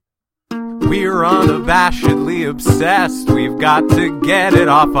We're unabashedly obsessed. We've got to get it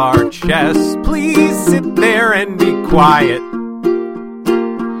off our chest. Please sit there and be quiet.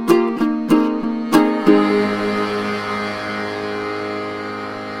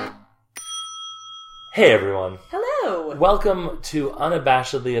 Hey everyone. Hello. Welcome to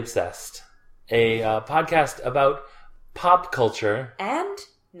Unabashedly Obsessed, a podcast about pop culture. And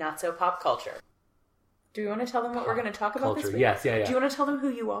not so pop culture. Do you want to tell them what we're going to talk about this week? Yes, yeah. Do you want to tell them who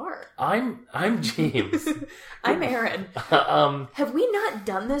you are? I'm James. I'm Aaron. Have we not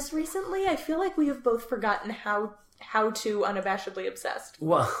done this recently? I feel like we have both forgotten how to unabashedly obsessed.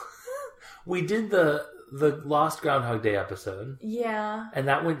 Well, we did the Lost Groundhog Day episode. Yeah. And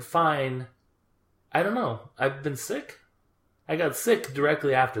that went fine. I don't know. I've been sick. I got sick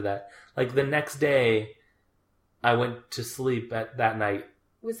directly after that. Like the next day, I went to sleep that night.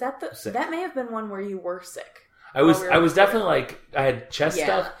 Was that sick. That may have been one where you were sick. I was definitely like, I had chest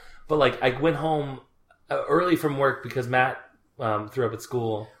stuff, but like I went home early from work because Matt threw up at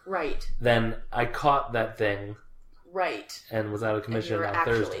school. Right. Then I caught that thing. Right. And was out of commission and you were on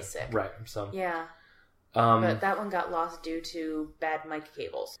actually Thursday. Sick. Right. So. Yeah. But that one got lost due to bad mic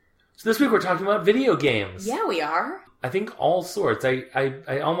cables. So this week we're talking about video games. Yeah, we are. I think all sorts.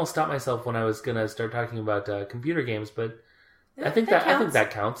 I almost stopped myself when I was gonna start talking about computer games, but I think that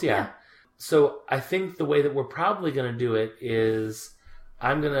counts. Yeah. So I think the way that we're probably gonna do it is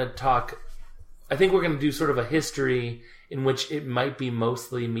I'm gonna talk. I think we're gonna do sort of a history in which it might be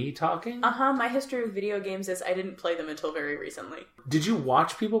mostly me talking. My history with video games is I didn't play them until very recently. Did you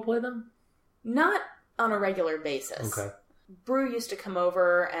watch people play them? Not on a regular basis. Okay. Brew used to come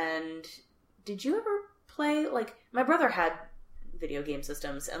over, and did you ever play, like, my brother had video game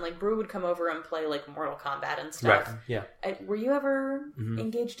systems, and, like, Brew would come over and play, like, Mortal Kombat and stuff. Right, yeah. Were you ever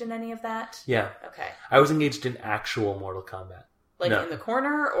engaged in any of that? Yeah. Okay. I was engaged in actual Mortal Kombat. Like, in the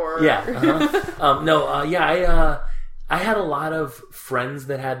corner, or? Yeah. I had a lot of friends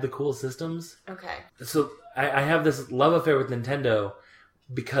that had the cool systems. Okay. So I have this love affair with Nintendo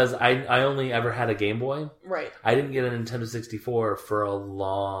because I only ever had a Game Boy. Right. I didn't get a Nintendo 64 for a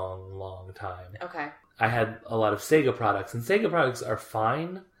long, long time. Okay. I had a lot of Sega products, and Sega products are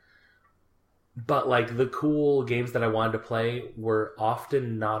fine, but like the cool games that I wanted to play were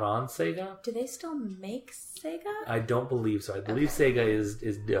often not on Sega. Do they still make Sega? I don't believe so. I believe Sega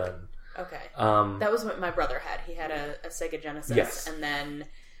is done. Okay. That was what my brother had. He had a Sega Genesis. Yes. And then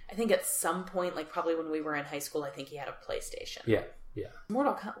I think at some point, like probably when we were in high school, I think he had a PlayStation. Yeah. Yeah.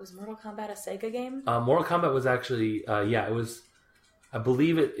 Was Mortal Kombat a Sega game? Mortal Kombat was actually, it was, I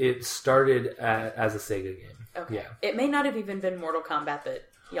believe it started as a Sega game. Okay. Yeah. It may not have even been Mortal Kombat that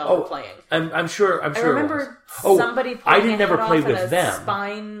y'all were playing. I'm sure. I remember somebody playing I didn't never play with them.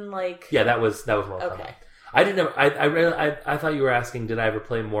 Spine, like... Yeah, that was Mortal Kombat. Okay. I didn't ever. I thought you were asking, did I ever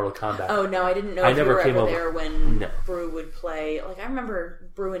play Mortal Kombat? Oh no, I didn't know if you were ever there when No. Brew would play. Like I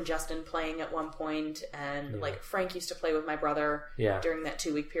remember Brew and Justin playing at one point, and like Frank used to play with my brother. During that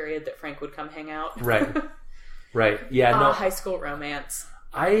 2-week period that Frank would come hang out. Right. Right. Yeah. No. High school romance.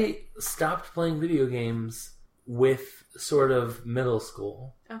 I stopped playing video games with sort of middle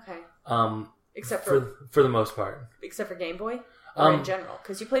school. Okay. Except for the most part. Except for Game Boy. Or in general,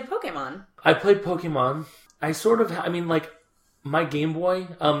 because you played Pokemon. I played Pokemon. I sort of, like, my Game Boy,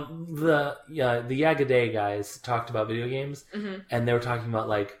 the Yagaday guys talked about video games, and they were talking about,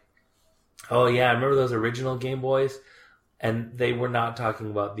 like, oh yeah, I remember those original Game Boys, and they were not talking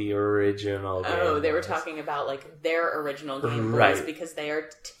about the original Game Boys. Oh, they were talking about, like, their original Game Boys, because they are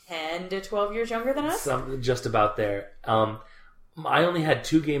 10 to 12 years younger than us? Just about there. I only had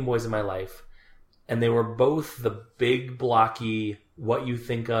 2 Game Boys in my life. And they were both the big, blocky, what you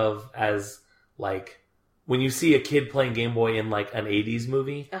think of as, like, when you see a kid playing Game Boy in, like, an 80s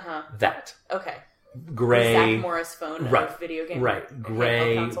movie, that. Okay. Gray. The Zach Morris phone of video game. Right.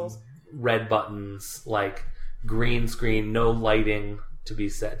 Gray, red buttons, like, green screen, no lighting to be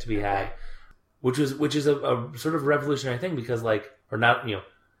had. Which is a sort of revolutionary thing because, like, or not, the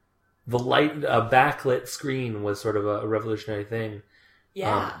a backlit screen was sort of a revolutionary thing.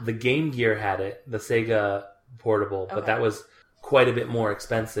 Yeah. The Game Gear had it, the Sega Portable, but that was quite a bit more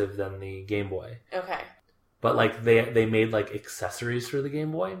expensive than the Game Boy. Okay. But like they made like accessories for the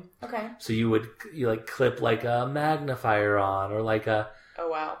Game Boy. Okay. So you like clip like a magnifier on or like a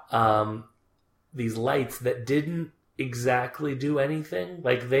these lights that didn't exactly do anything.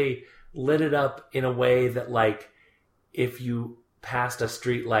 Like they lit it up in a way that like if you passed a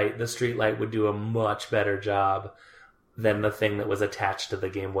street light, the street light would do a much better job than the thing that was attached to the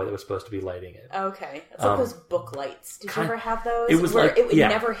Game Boy that was supposed to be lighting it. Okay. It's like those book lights. Did you ever have those? It was where like... it would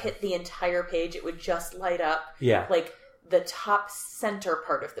never hit the entire page. It would just light up. Yeah. Like the top center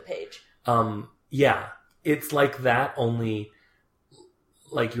part of the page. Yeah. It's like that, only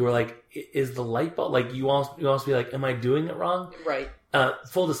like you were like, is the light bulb, like you almost be like, am I doing it wrong? Right.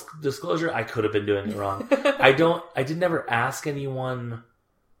 Full disclosure, I could have been doing it wrong. I did never ask anyone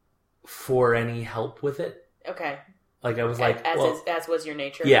for any help with it. Okay. Like I was like, as was your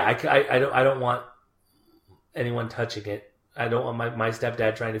nature. Yeah, I don't want anyone touching it. I don't want my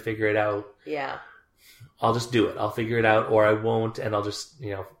stepdad trying to figure it out. Yeah. I'll just do it. I'll figure it out, or I won't, and I'll just,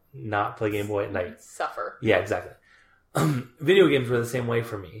 not play Game Boy at night. Suffer. Yeah, exactly. Video games were the same way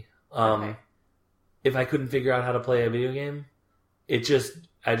for me. Okay. If I couldn't figure out how to play a video game, I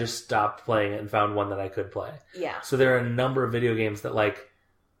just stopped playing it and found one that I could play. Yeah. So there are a number of video games that like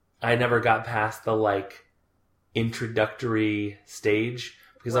I never got past the like introductory stage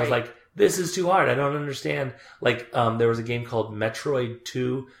because I was like, this is too hard. I don't understand. Like there was a game called Metroid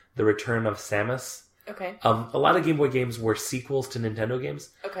 2: The Return of Samus. Okay. A lot of Game Boy games were sequels to Nintendo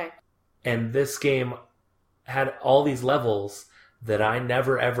games. Okay. And this game had all these levels that I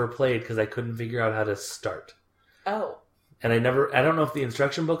never ever played because I couldn't figure out how to start. Oh. And I don't know if the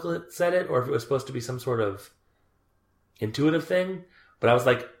instruction booklet said it or if it was supposed to be some sort of intuitive thing, but I was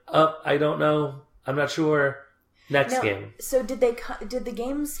like, I don't know. I'm not sure. Next game. So did the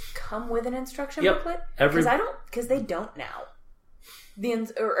games come with an instruction booklet? Because they don't now.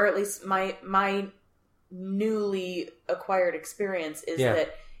 Or at least my newly acquired experience is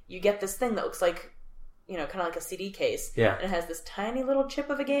that you get this thing that looks like, kind of like a CD case. Yeah. And it has this tiny little chip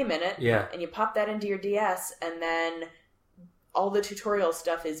of a game in it. Yeah. And you pop that into your DS, and then all the tutorial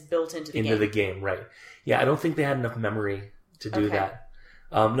stuff is built into the game. Into the game, right. Yeah, I don't think they had enough memory to do that.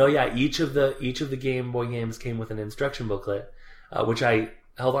 No, yeah, each of the Game Boy games came with an instruction booklet, which I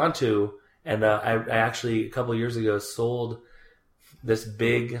held on to, and I actually, a couple of years ago, sold this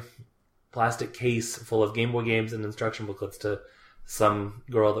big plastic case full of Game Boy games and instruction booklets to some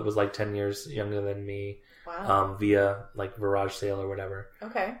girl that was like 10 years younger than me. Wow. Via like garage sale or whatever.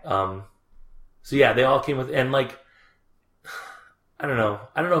 Okay. So yeah, they all came with, and like, I don't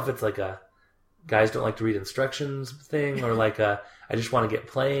know if it's like a guys don't like to read instructions thing or like a I just want to get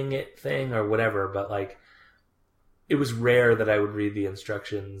playing it thing or whatever, but like it was rare that I would read the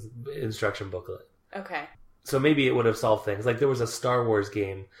instruction booklet. Okay. So maybe it would have solved things. Like there was a Star Wars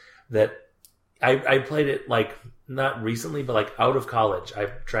game that I played it like not recently, but like out of college. I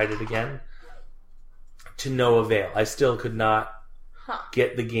tried it again to no avail. I still could not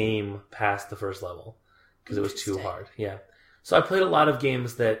get the game past the first level because it was too hard. Yeah. So I played a lot of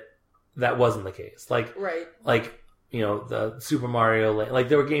games that wasn't the case. Like, the Super Mario, like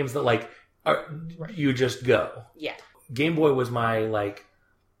there were games that like you just go. Yeah. Game Boy was my like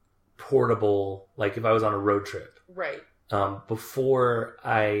portable, like if I was on a road trip. Right. Before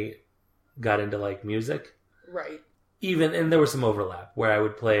I got into like music. Right. And there was some overlap where I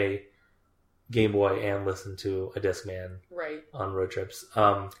would play Game Boy and listen to a Discman. Right. On road trips.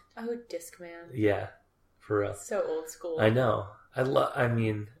 Discman. Yeah. For real. So old school. I know.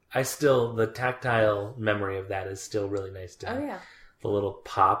 The tactile memory of that is still really nice to me. Oh, yeah. The little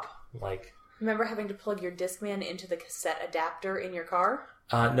pop, like... Remember having to plug your Discman into the cassette adapter in your car?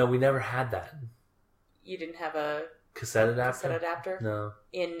 No, we never had that. You didn't have a... Cassette adapter? Cassette adapter? No.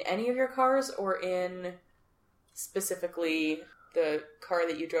 In any of your cars, or in specifically the car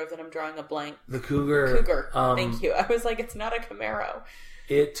that you drove that I'm drawing a blank? The Cougar. Cougar. Thank you. I was like, it's not a Camaro.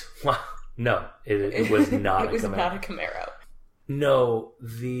 No, it was not a Camaro. It was not a Camaro. No,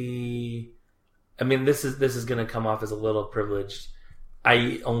 this is going to come off as a little privileged.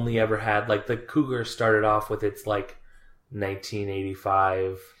 I only ever had, like, the Cougar started off with its, like,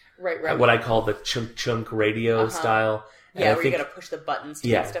 1985... Right. What I call the chunk radio style. And yeah, where you got to push the buttons to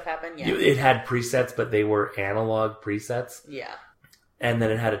make stuff happen. Yeah. It had presets, but they were analog presets. Yeah. And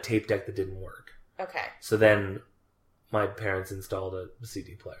then it had a tape deck that didn't work. Okay. So then my parents installed a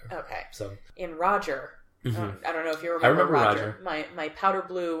CD player. Okay. So in Roger, I don't know if you remember, I remember Roger. My powder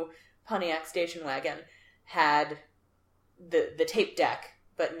blue Pontiac station wagon had the tape deck,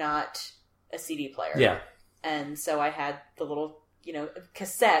 but not a CD player. Yeah. And so I had the little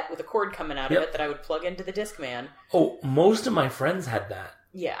cassette with a cord coming out of it that I would plug into the Discman. Oh, most of my friends had that.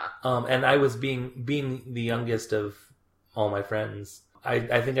 Yeah. And I was being the youngest of all my friends.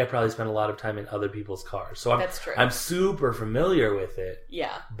 I think I probably spent a lot of time in other people's cars. So that's true. I'm super familiar with it.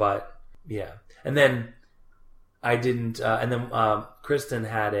 Yeah. But yeah. And then I didn't, and then Kristen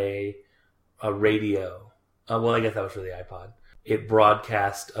had a radio. Well, I guess that was for the iPod. It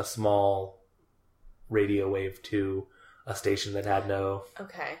broadcast a small radio wave to a station that had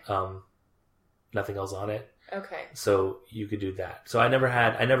nothing else on it. Okay. So you could do that. So I never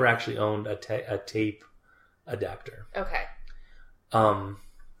actually owned a tape adapter. Okay.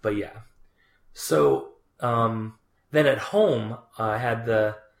 But yeah. So then at home, I had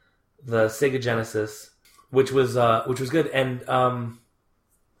the Sega Genesis, which was good, and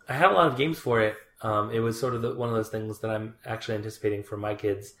I had a lot of games for it. It was sort of one of those things that I'm actually anticipating for my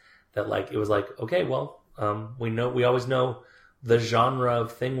kids. That like it was like, okay, well, we always know the genre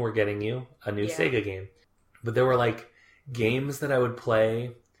of thing we're getting you, a new Sega game. But there were like games that I would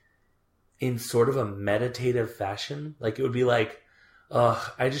play in sort of a meditative fashion. Like it would be like,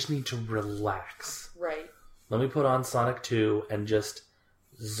 I just need to relax. Right. Let me put on Sonic 2 and just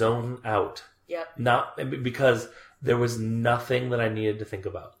zone out. Yep. Not because there was nothing that I needed to think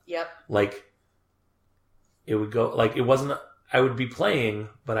about. Yep. Like it would go like it wasn't. I would be playing,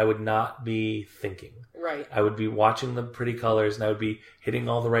 but I would not be thinking. Right. I would be watching the pretty colors, and I would be hitting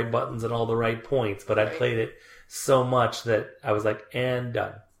all the right buttons at all the right points. But I played it so much that I was like, and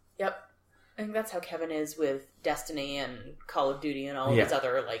done. Yep. I think that's how Kevin is with Destiny and Call of Duty and all of his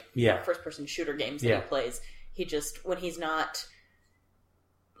other like first-person shooter games that he plays. He just, when he's not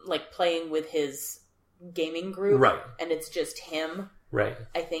like playing with his gaming group, and it's just him. Right.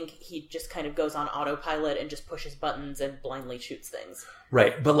 I think he just kind of goes on autopilot and just pushes buttons and blindly shoots things.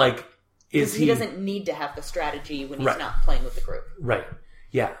 Right. But like, he doesn't need to have the strategy when he's not playing with the group. Right.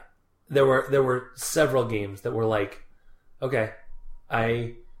 Yeah. There were several games that were like, okay,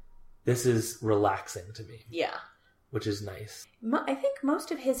 this is relaxing to me. Yeah. Which is nice. I think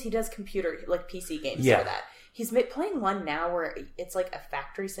most of he does computer, like PC games for that. He's playing one now where it's like a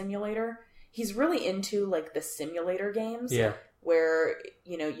factory simulator. He's really into like the simulator games. Yeah. Where,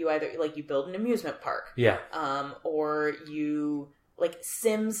 you either like you build an amusement park. Yeah. Or you like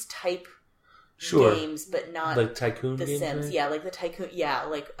Sims type games, but not the Tycoon the games, Sims. right? Yeah, like the Tycoon. Yeah,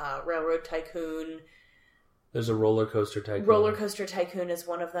 like Railroad Tycoon. There's a Roller Coaster Tycoon. Roller Coaster Tycoon is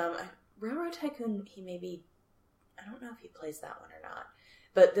one of them. Railroad Tycoon, I don't know if he plays that one or not.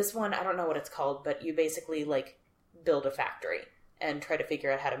 But this one, I don't know what it's called, but you basically like build a factory and try to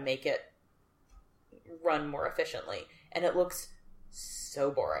figure out how to make it run more efficiently. And it looks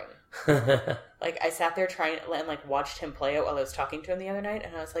so boring. Like, I sat there and like watched him play it while I was talking to him the other night,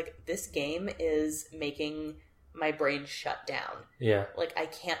 and I was like, this game is making my brain shut down. Yeah. Like, I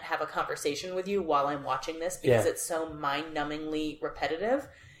can't have a conversation with you while I'm watching this because it's so mind-numbingly repetitive.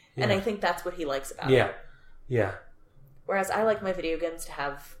 Yeah. And I think that's what he likes about it. Yeah. Yeah. Whereas I like my video games to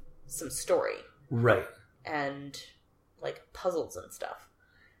have some story. Right. And, like, puzzles and stuff.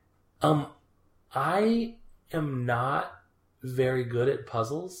 I am not very good at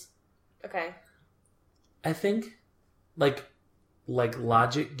puzzles. Okay. I think like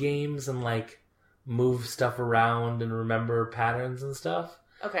logic games and like move stuff around and remember patterns and stuff.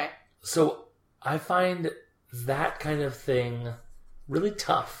 Okay. So I find that kind of thing really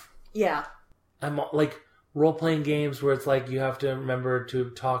tough. Yeah. I'm like role-playing games where it's like you have to remember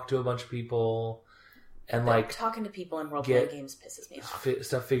to talk to a bunch of people and like talking to people in role-playing games pisses me off.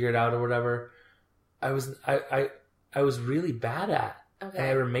 Stuff figured out or whatever. I was really bad at. Okay. And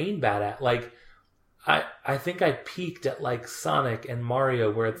I remain bad at. Like, I think I peaked at like Sonic and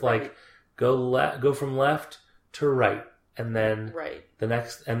Mario, where it's like go from left to right, and then the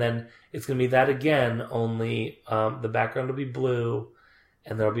next, and then it's gonna be that again. Only the background will be blue,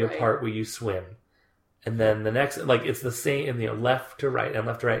 and there'll be a part where you swim, and then the next, like it's the same, left to right and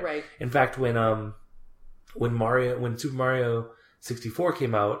left to right. Right. In fact, when Super Mario 64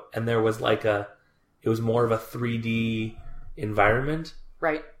 came out, and there was like it was more of a 3D environment.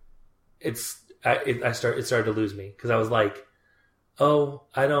 Right. It started to lose me because I was like, oh,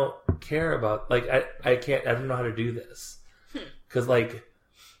 I don't care about, like, I don't know how to do this. Because, like,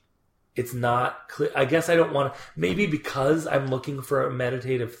 it's not clear. I guess I don't want to, maybe because I'm looking for a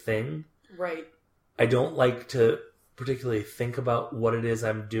meditative thing. Right. I don't like to particularly think about what it is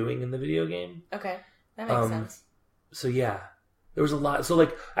I'm doing in the video game. Okay. That makes sense. So, yeah. There was a lot. So,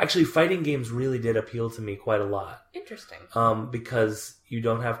 like, actually, fighting games really did appeal to me quite a lot. Interesting. Because you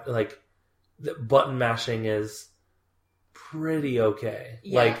don't have to, like, the button mashing is pretty okay.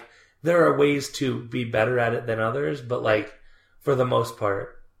 Yeah. Like, there are ways to be better at it than others, but, like, for the most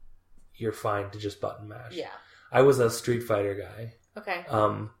part, you're fine to just button mash. Yeah. I was a Street Fighter guy. Okay.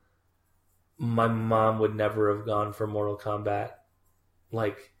 My mom would never have gone for Mortal Kombat,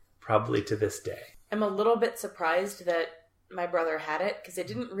 like, probably to this day. I'm a little bit surprised that my brother had it, because it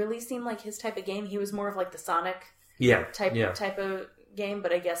didn't really seem like his type of game. He was more of like the Sonic type of game,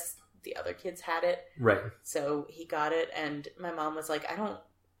 but I guess the other kids had it. Right. So he got it, and my mom was like, I don't,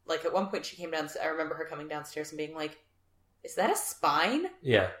 like at one point she came down, I remember her coming downstairs and being like, is that a spine?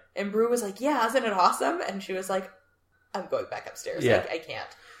 Yeah. And Brew was like, yeah, isn't it awesome? And she was like, I'm going back upstairs. Yeah. Like, I can't.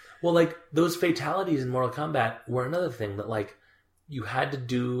 Well, like, those fatalities in Mortal Kombat were another thing that, like, you had to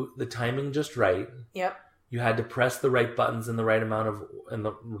do the timing just right. Yep. You had to press the right buttons in the right amount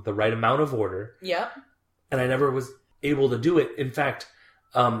of order. Yep. And I never was able to do it. In fact,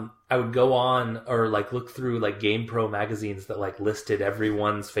 I would go on or like look through like GamePro magazines that like listed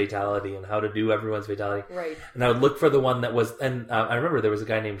everyone's fatality and how to do everyone's fatality. Right. And I would look for the one that was, and I remember there was a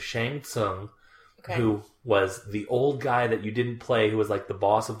guy named Shang Tsung, who was the old guy that you didn't play, who was like the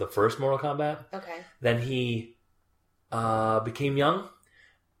boss of the first Mortal Kombat. Okay. Then he became young,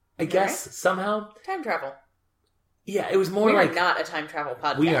 I guess, somehow. Time travel. Yeah, it was more we like... We are not a time travel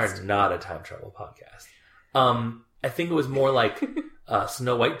podcast. We are not a time travel podcast. I think it was more like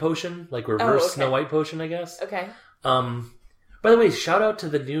Snow White potion, like reverse Snow White potion, I guess. Okay. By the way, shout out to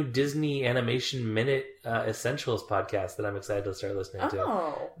the new Disney Animation Minute Essentials podcast that I'm excited to start listening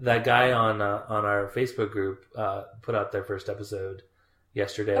to. That guy on our Facebook group put out their first episode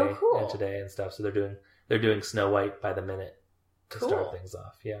yesterday and today and stuff. So they're doing Snow White by the minute to start things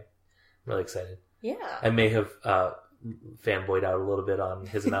off. Yeah, I'm really excited. Yeah, I may have fanboyed out a little bit on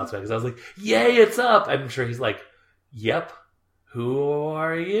his announcement because I was like, "Yay, it's up!" I'm sure he's like, "Yep, who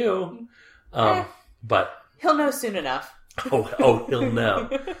are you?" But he'll know soon enough. He'll know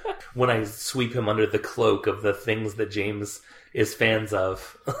when I sweep him under the cloak of the things that James is fans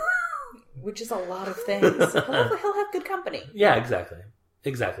of, which is a lot of things. He'll have good company. Yeah,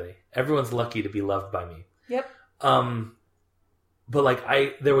 exactly. Everyone's lucky to be loved by me. Yep. But like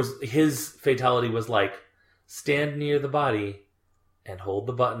his fatality was like stand near the body and hold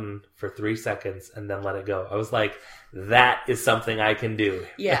the button for 3 seconds and then let it go. I was like, that is something I can do.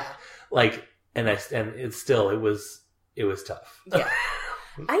 Yeah. Like, and it was tough. Yeah.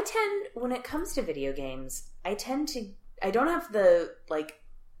 When it comes to video games, I don't have the, like,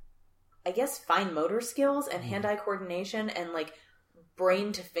 I guess fine motor skills and hand-eye coordination and like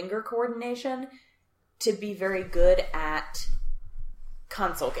brain to finger coordination to be very good at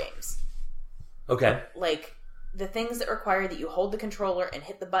console games. Okay. Like, the things that require that you hold the controller and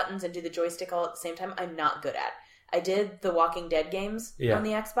hit the buttons and do the joystick all at the same time, I'm not good at. I did the Walking Dead games on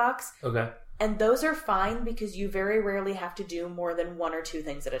the Xbox. Okay. And those are fine because you very rarely have to do more than 1 or 2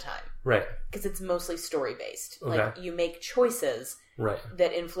 things at a time. Right. Because it's mostly story-based. Okay. Like, you make choices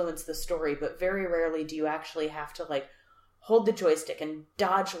that influence the story, but very rarely do you actually have to, like, hold the joystick and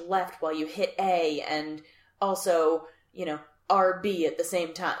dodge left while you hit A and also, RB at the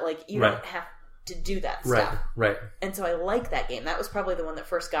same time. Like, you don't have to do that stuff. Right. And so I like that game. That was probably the one that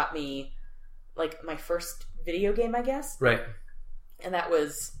first got me, like, my first video game, I guess. Right. And that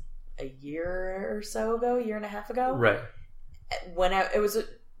was a year and a half ago. Right. When it was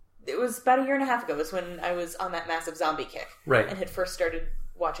about a year and a half ago. It was when I was on that massive zombie kick. Right. And had first started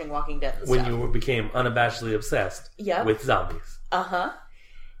watching Walking Dead and when stuff. You became unabashedly obsessed with zombies. Uh-huh.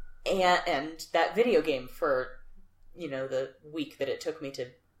 And that video game for, the week that it took me to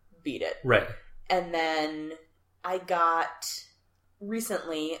beat it. Right. And then I got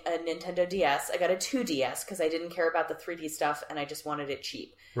recently a Nintendo DS. I got a 2DS because I didn't care about the 3D stuff and I just wanted it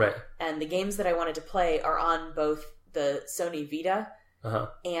cheap. Right. And the games that I wanted to play are on both the Sony Vita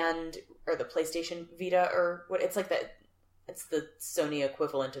or the PlayStation Vita, or what it's like it's the Sony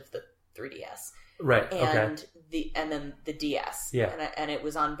equivalent of the 3DS. Right. And then the DS. Yeah. And it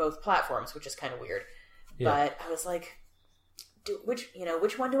was on both platforms, which is kind of weird. Yeah. But I was like, which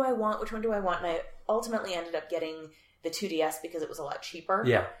one do I want? Which one do I want? And I ultimately ended up getting the 2DS because it was a lot cheaper.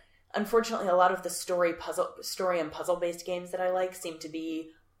 Yeah. Unfortunately, a lot of the story and puzzle based games that I like seem to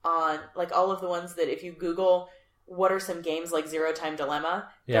be on, like, all of the ones that if you Google what are some games like Zero Time Dilemma,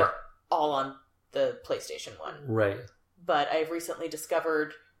 they're all on the PlayStation 1. Right. But I've recently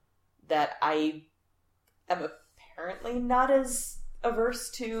discovered that I am apparently not as averse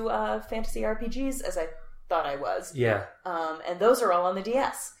to fantasy RPGs as I thought I was. Yeah. And those are all on the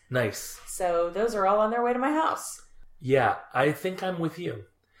DS. Nice. So those are all on their way to my house. Yeah, I think I'm with you.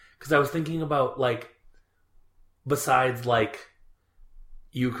 Because I was thinking about, like, besides, like,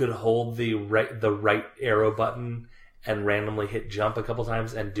 you could hold the right arrow button and randomly hit jump a couple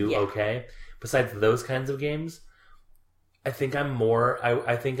times and do okay. Besides those kinds of games, I think I'm more...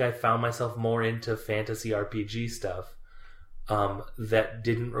 I think I found myself more into fantasy RPG stuff that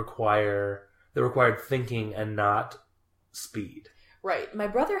required thinking and not speed. Right. My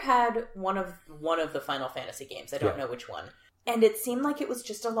brother had one of the Final Fantasy games. I don't know which one. And it seemed like it was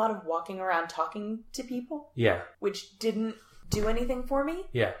just a lot of walking around talking to people. Yeah. Which didn't do anything for me.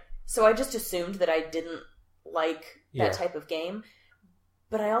 Yeah. So I just assumed that I didn't like that type of game.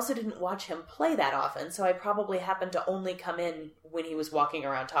 But I also didn't watch him play that often, so I probably happened to only come in when he was walking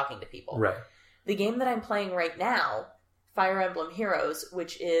around talking to people. Right. The game that I'm playing right now Fire Emblem Heroes,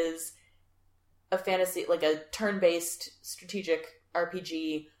 which is a fantasy, like a turn-based strategic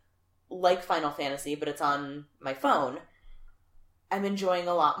RPG like Final Fantasy, but it's on my phone, I'm enjoying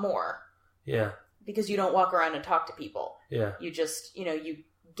a lot more. Yeah. Because you don't walk around and talk to people. Yeah. You just, you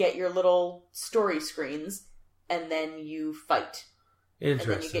get your little story screens and then you fight.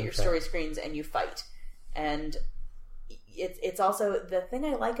 Interesting. And then you get your story screens and you fight. And it's also, the thing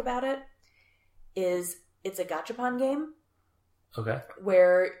I like about it is it's a gachapon game. Okay.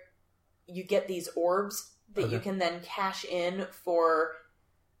 Where you get these orbs that you can then cash in for,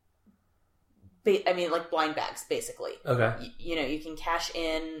 like blind bags, basically. Okay. You can cash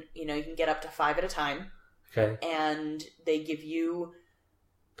in, you can get up to 5 at a time. Okay. And they give you...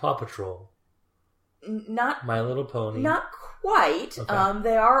 Paw Patrol. Not... My Little Pony. Not quite. Okay.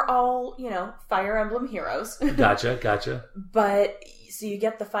 They are all, Fire Emblem Heroes. Gotcha. But, so you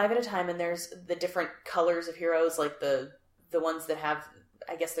get the 5 at a time, and there's the different colors of heroes, like the ones that have,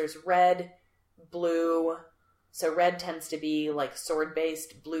 I guess there's red, blue. So red tends to be like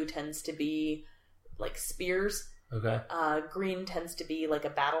sword-based. Blue tends to be like spears. Okay. Green tends to be like a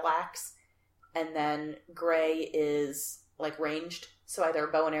battle axe. And then gray is like ranged. So either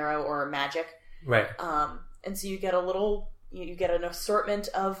a bow and arrow or magic. Right. And so you get you get an assortment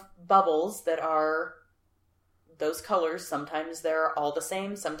of bubbles that are those colors. Sometimes they're all the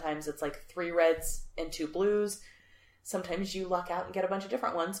same. Sometimes it's like 3 reds and 2 blues. Sometimes you luck out and get a bunch of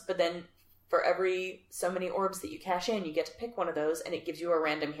different ones, but then for every so many orbs that you cash in, you get to pick one of those, and it gives you a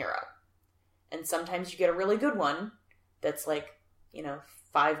random hero. And sometimes you get a really good one that's like,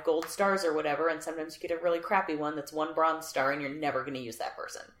 5 gold stars or whatever, and sometimes you get a really crappy one that's 1 bronze star, and you're never going to use that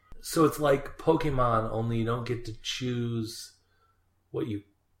person. So it's like Pokemon, only you don't get to choose what you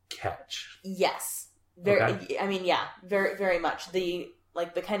catch. Yes. Very, very much. The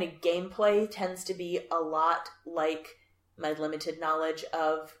kind of gameplay tends to be a lot like my limited knowledge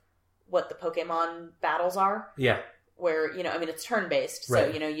of what the Pokemon battles are. Yeah. Where, it's turn-based.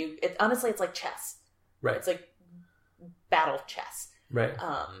 Right. So, honestly, it's like chess. Right. It's like battle chess. Right.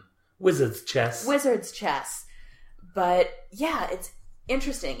 Wizard's chess. But, yeah, it's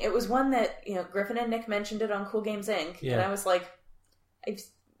interesting. It was one that, Griffin and Nick mentioned it on Cool Games Inc. Yeah. And I was like,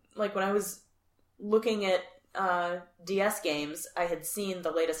 when I was looking at DS games, I had seen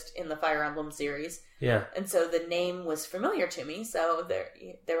the latest in the Fire Emblem series. Yeah. And so the name was familiar to me. So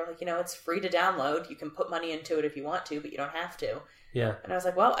they were like, it's free to download. You can put money into it if you want to, but you don't have to. Yeah. And I was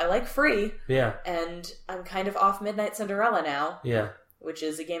like, well, I like free. Yeah. And I'm kind of off Midnight Cinderella now. Yeah. Which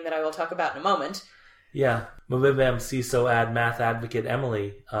is a game that I will talk about in a moment. Yeah. Mabibam CISO ad math advocate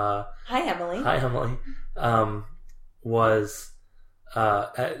Emily. Hi, Emily. Was...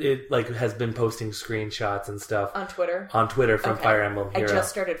 it has been posting screenshots and stuff on Twitter from Fire Emblem Hero. I just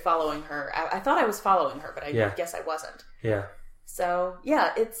started following her. I thought I was following her, but I guess I wasn't. Yeah. So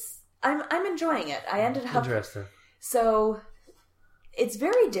yeah, I'm enjoying it. I ended up interesting. So it's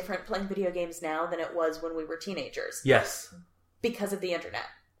very different playing video games now than it was when we were teenagers. Yes. Because of the internet.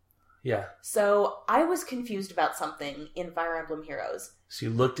 Yeah. So I was confused about something in Fire Emblem Heroes. So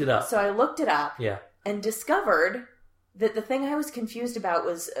you looked it up. So I looked it up. Yeah. And discovered that the thing I was confused about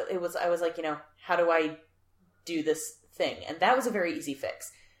was I was like, how do I do this thing? And that was a very easy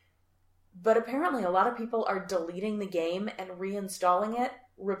fix. But apparently a lot of people are deleting the game and reinstalling it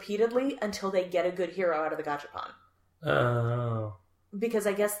repeatedly until they get a good hero out of the gachapon. Oh. Because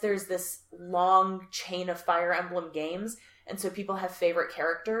I guess there's this long chain of Fire Emblem games, and so people have favorite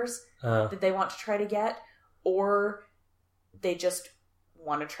characters that they want to try to get, or they just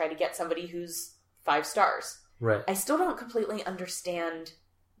want to try to get somebody who's 5 stars. Right. I still don't completely understand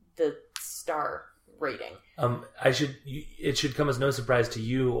the star rating. It should come as no surprise to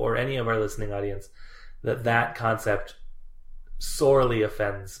you or any of our listening audience that concept sorely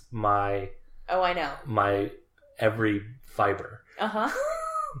offends my... Oh, I know. My every fiber. Uh-huh.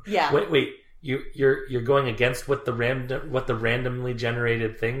 Yeah. Wait. You're going against what the randomly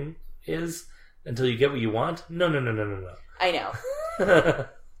generated thing is until you get what you want? No. I know.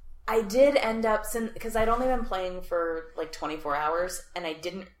 I did end up, because I'd only been playing for like 24 hours, and I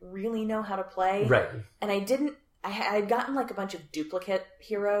didn't really know how to play. Right. And I had gotten like a bunch of duplicate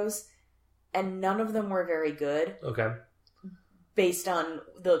heroes, and none of them were very good. Okay. Based on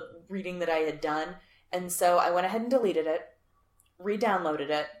the reading that I had done. And so I went ahead and deleted it, re-downloaded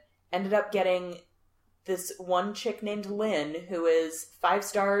it, ended up getting this one chick named Lynn, who is 5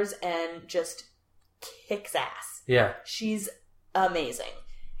 stars and just kicks ass. Yeah. She's amazing.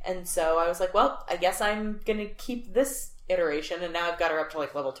 And so I was like, well, I guess I'm going to keep this iteration. And now I've got her up to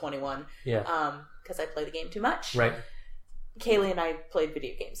like level 21. Yeah. Because I play the game too much. Right. Kaylee and I played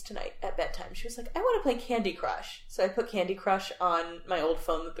video games tonight at bedtime. She was like, I want to play Candy Crush. So I put Candy Crush on my old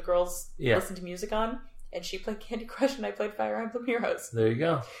phone that the girls listen to music on. And she played Candy Crush and I played Fire Emblem Heroes. There you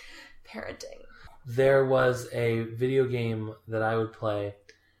go. Parenting. There was a video game that I would play.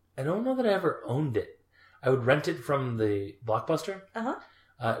 I don't know that I ever owned it. I would rent it from the Blockbuster. Uh-huh.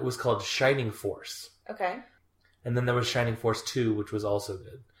 It was called Shining Force. Okay. And then there was Shining Force 2, which was also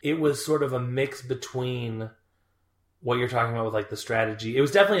good. It was sort of a mix between what you're talking about with like the strategy. It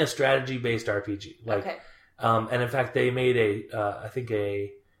was definitely a strategy-based RPG. Like, okay. And in fact, they made I think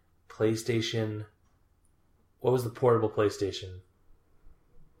a PlayStation. What was the portable PlayStation?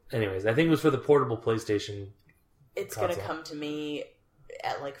 Anyways, I think it was for the portable PlayStation. It's going to come to me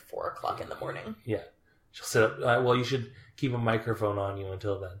at like 4:00 in the morning. Yeah. She'll sit up. Well, you should keep a microphone on you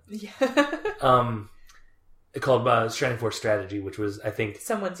until then. Yeah. It called Shining Force Strategy, which was, I think...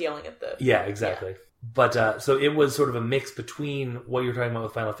 Someone's yelling at the... Yeah, exactly. Yeah. But, so it was sort of a mix between what you're talking about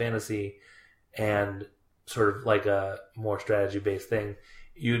with Final Fantasy and sort of like a more strategy-based thing.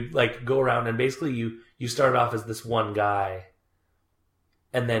 You'd like go around and basically you start off as this one guy,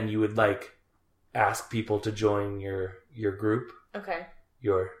 and then you would like ask people to join your group. Okay.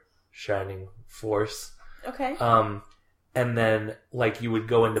 Your Shining Force. Okay. And then like you would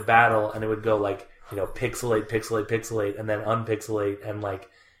go into battle, and it would go like, you know, pixelate, and then unpixelate, and like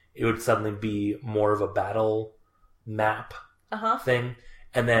it would suddenly be more of a battle map thing,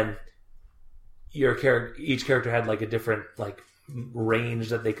 and then each character had like a different like range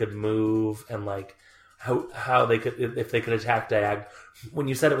that they could move, and like how they could, if they could attack diagonal. When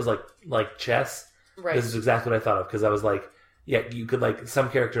you said it was like chess, right? This is exactly what I thought of, because I was like, yeah, you could like some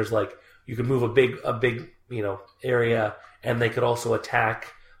characters like you could move a big you know area, and they could also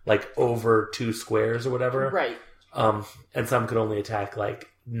attack like over 2 squares or whatever, right? And some could only attack like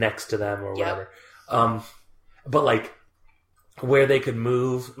next to them or whatever. But like where they could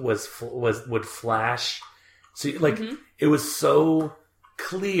move would flash. So like it was so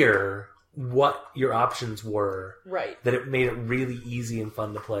clear what your options were, right? That it made it really easy and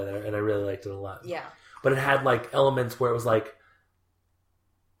fun to play there, and I really liked it a lot. Yeah. But it had like elements where it was like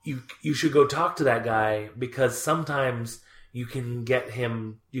you should go talk to that guy, because sometimes you can get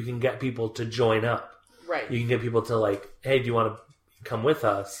people to join up. Right. You can get people to like, hey, do you want to come with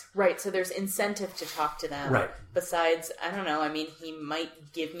us? Right. So there's incentive to talk to them. Right. Besides, I don't know. I mean, he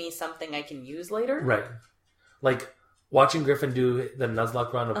might give me something I can use later. Right. Like watching Griffin do the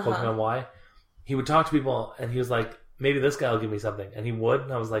Nuzlocke run of Pokemon Y, he would talk to people and he was like, maybe this guy will give me something, and he would,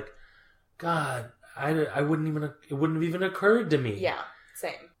 and I was like, God, I wouldn't even, it wouldn't have even occurred to me. Yeah.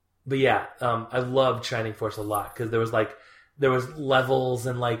 Same. But yeah, I loved Shining Force a lot, because there was levels,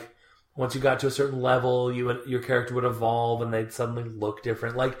 and like once you got to a certain level, your character would evolve and they'd suddenly look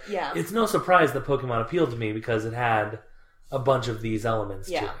different. Like, yeah. It's no surprise that Pokemon appealed to me, because it had a bunch of these elements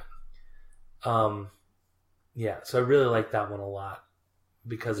to it. Yeah, so I really liked that one a lot,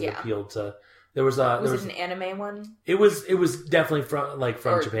 because it appealed to. There was it an anime one? It was definitely from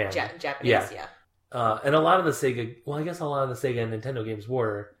Japan. Japanese, yeah. And a lot of the Sega, well, I guess a lot of the Sega and Nintendo games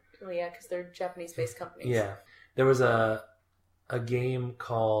were. Well, yeah, because they're Japanese-based companies. Yeah. There was a game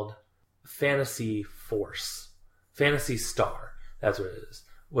called Fantasy Force. Fantasy Star. That's what it is.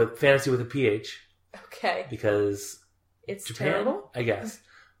 With Fantasy with a PH. Okay. Because it's Japan, terrible? I guess.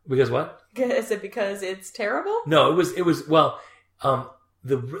 Because what? Is it because it's terrible? No, it was well,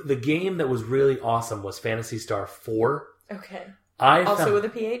 the game that was really awesome was Fantasy Star 4. Okay. Also with a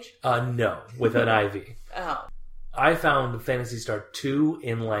PH? No, with an IV. Oh. I found Phantasy Star 2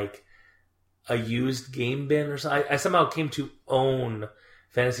 in like a used game bin or something. I somehow came to own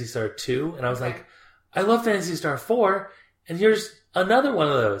Phantasy Star 2, and I was like, I love Phantasy Star 4, and here's another one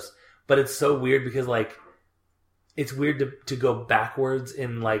of those. But it's so weird, because like it's weird to go backwards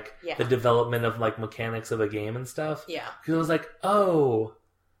in like the development of like mechanics of a game and stuff. Yeah. Because I was like, oh,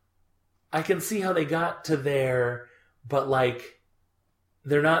 I can see how they got to there, but like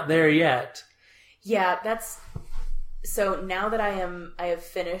they're not there yet. Yeah, that's... So now that I have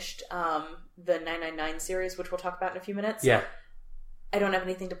finished the 999 series, which we'll talk about in a few minutes. Yeah. I don't have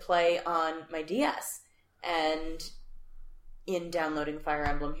anything to play on my DS. And in downloading Fire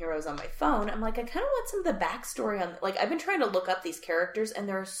Emblem Heroes on my phone, I'm like, I kind of want some of the backstory on... Like, I've been trying to look up these characters, and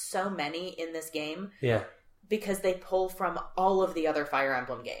there are so many in this game. Yeah. Because they pull from all of the other Fire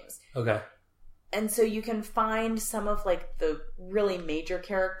Emblem games. Okay. And so you can find some of like the really major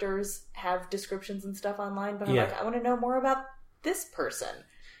characters have descriptions and stuff online, but I'm like, I want to know more about this person.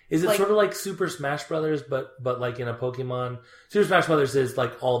 Is it like, sort of like Super Smash Brothers, but like in a Pokemon? Super Smash Brothers is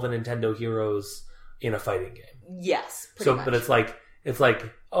like all the Nintendo heroes in a fighting game. Yes, pretty much. But it's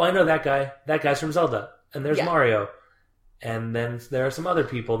like, oh, I know that guy. That guy's from Zelda, and there's Mario, And then there are some other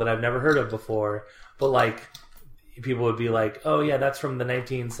people that I've never heard of before, but like people would be like, "Oh yeah, that's from the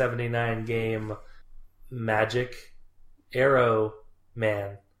 1979 game Magic Arrow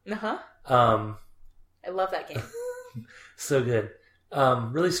Man." I love that game. So good.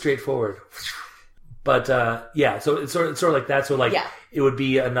 Really straightforward. But yeah, so it's sort of like that. So like it would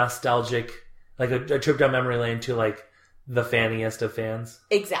be a nostalgic, like a trip down memory lane to like the fanniest of fans.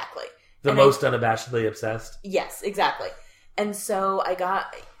 Exactly. The most unabashedly obsessed. Yes, exactly. And so I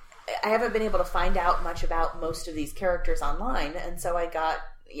haven't been able to find out much about most of these characters online, and so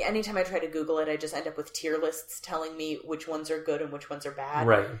anytime I try to Google it, I just end up with tier lists telling me which ones are good and which ones are bad.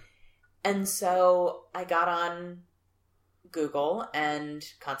 Right. And so I got on Google and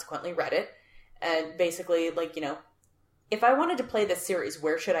consequently Reddit, and basically, like, you know, if I wanted to play this series,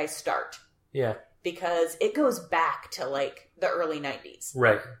 where should I start? Yeah. Because it goes back to, like, the early 90s.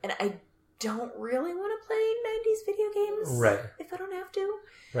 Right. And I don't really want to play 90s video games. Right. If I don't have to.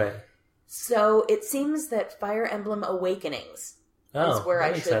 Right. So it seems that Fire Emblem Awakenings is where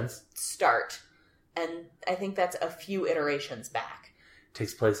I should start. And I think that's a few iterations back.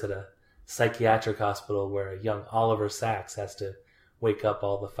 Takes place at a psychiatric hospital where a young Oliver Sacks has to wake up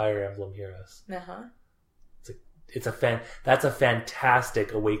all the Fire Emblem heroes. That's a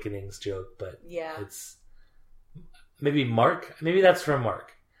fantastic Awakenings joke, but it's maybe Mark. Maybe that's from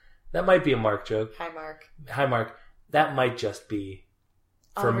Mark. That might be a Mark joke. Hi, Mark. Hi, Mark. That might just be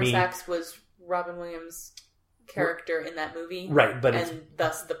for Oliver me. Sacks was Robin Williams' character in that movie, right? But and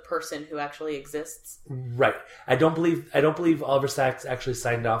thus the person who actually exists, right? I don't believe Oliver Sacks actually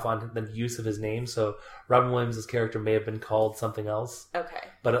signed off on the use of his name, so Robin Williams' character may have been called something else. Okay,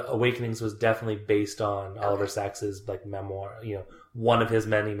 but Awakenings was definitely based on Oliver Sacks's like memoir, you know, one of his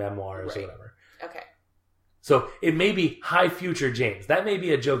many memoirs or whatever. Okay, so it may be Hi Future James. That may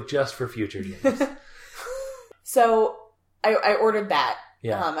be a joke just for Future James. So I ordered that.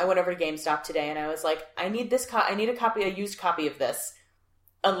 Yeah. I went over to GameStop today and I was like, I need a used copy of this,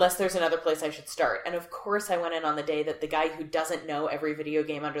 unless there's another place I should start. And of course I went in on the day that the guy who doesn't know every video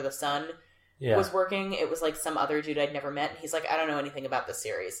game under the sun was working. It was like some other dude I'd never met. And he's like, I don't know anything about this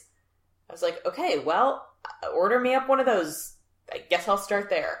series. I was like, okay, well, order me up one of those. I guess I'll start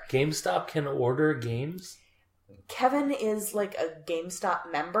there. GameStop can order games? Kevin is like a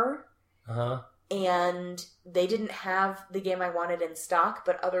GameStop member. Uh-huh. And they didn't have the game I wanted in stock,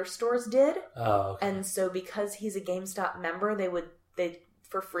 but other stores did. Oh, okay. And so because he's a GameStop member, they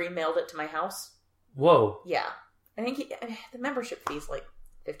for free mailed it to my house. Whoa. Yeah. I think the membership fee is like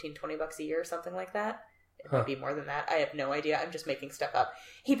 $15-$20 a year or something like that. It might be more than that. I have no idea. I'm just making stuff up.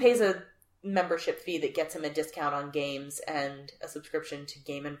 He pays a membership fee that gets him a discount on games and a subscription to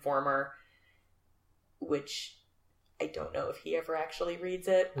Game Informer, which I don't know if he ever actually reads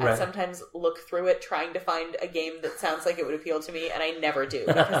it. Right. I sometimes look through it trying to find a game that sounds like it would appeal to me, and I never do,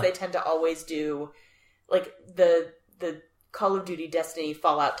 because they tend to always do, like, the Call of Duty, Destiny,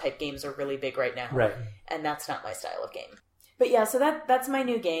 Fallout type games are really big right now. Right. And that's not my style of game. But yeah, so that's my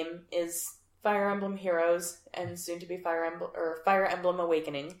new game, is Fire Emblem Heroes, and soon to be Fire Emblem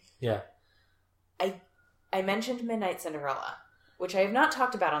Awakening. Yeah. I mentioned Midnight Cinderella, which I have not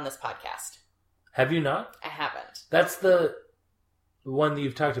talked about on this podcast. Have you not? I haven't. That's the one that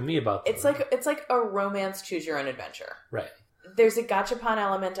you've talked to me about. It's like a romance choose your own adventure. Right. There's a gachapon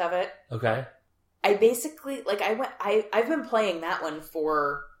element of it. Okay. I basically I've been playing that one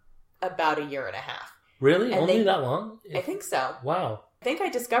for about a year and a half. Really? And only that long? I think so. Wow. I think I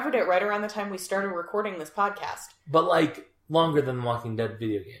discovered it right around the time we started recording this podcast. But like longer than the Walking Dead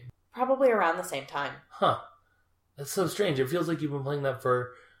video game. Probably around the same time. Huh. That's so strange. It feels like you've been playing that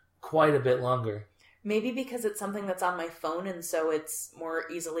for quite a bit longer. Maybe because it's something that's on my phone, and so it's more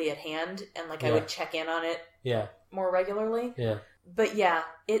easily at hand, and like I would check in on it more regularly. Yeah. But yeah,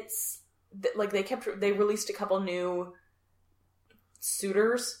 it's like they released a couple new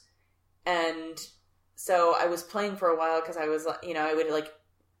suitors, and so I was playing for a while because I was, you know, I would like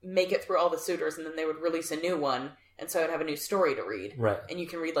make it through all the suitors, and then they would release a new one, and so I would have a new story to read. Right. And you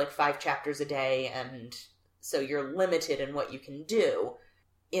can read like 5 chapters a day, and so you're limited in what you can do.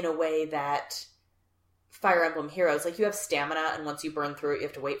 In a way that Fire Emblem Heroes, like you have stamina, and once you burn through it, you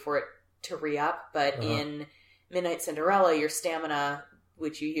have to wait for it to re-up. But in Midnight Cinderella, your stamina,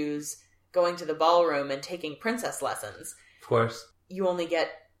 which you use going to the ballroom and taking princess lessons, of course, you only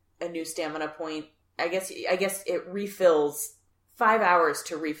get a new stamina point. I guess it refills 5 hours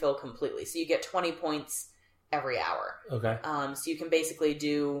to refill completely, so you get 20 points every hour. Okay. So you can basically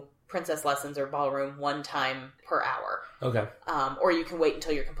do princess lessons or ballroom 1 time per hour. Okay. Or you can wait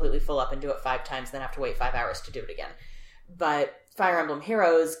until you're completely full up and do it 5 times, then have to wait 5 hours to do it again. But Fire Emblem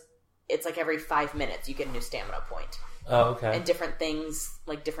Heroes, it's like every 5 minutes you get a new stamina point. Oh, okay. And different things,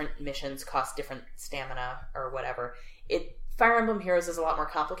 like different missions cost different stamina or whatever. Fire Emblem Heroes is a lot more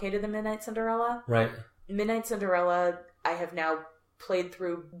complicated than Midnight Cinderella. Right. Midnight Cinderella, I have now played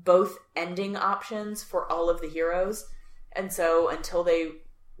through both ending options for all of the heroes. And so until they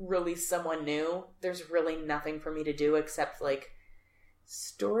release someone new, there's really nothing for me to do except like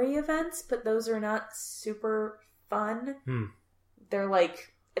story events, but those are not super fun. They're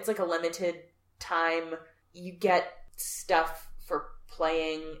like, it's like a limited time. You get stuff for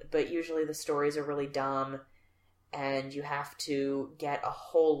playing, but usually the stories are really dumb, and you have to get a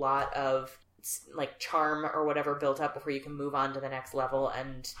whole lot of like charm or whatever built up before you can move on to the next level.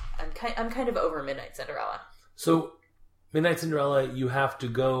 And I'm kind of over Midnight Cinderella. So Midnight Cinderella, you have to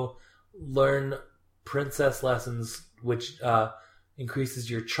go learn princess lessons, which increases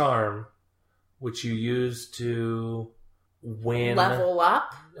your charm, which you use to win, level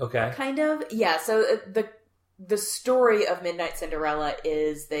up. Okay, kind of. Yeah. So the story of Midnight Cinderella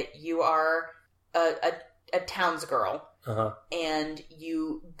is that you are a townsgirl, and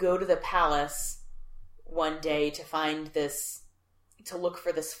you go to the palace one day to look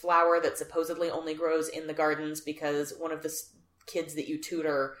for this flower that supposedly only grows in the gardens because one of the kids that you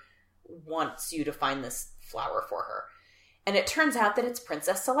tutor wants you to find this flower for her. And it turns out that it's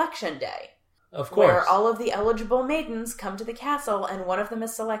Princess Selection Day. Of course. Where all of the eligible maidens come to the castle, and one of them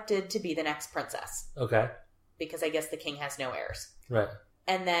is selected to be the next princess. Okay. Because I guess the king has no heirs. Right.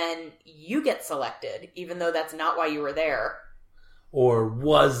 And then you get selected, even though that's not why you were there. Or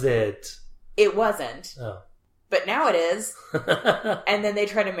was it? It wasn't. Oh. But now it is. And then they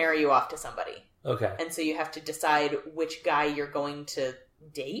try to marry you off to somebody. Okay. And so you have to decide which guy you're going to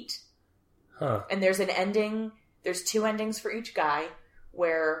date. Huh. And there's an ending. There's 2 endings for each guy,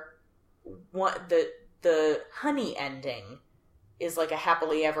 where the honey ending is like a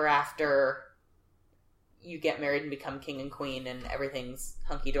happily ever after. You get married and become king and queen and everything's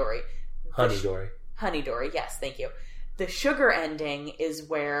hunky-dory. Honey-dory. Honey-dory, yes, thank you. The sugar ending is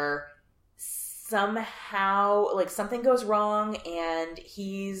where somehow, like, something goes wrong and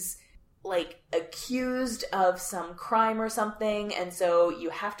he's, like, accused of some crime or something, and so you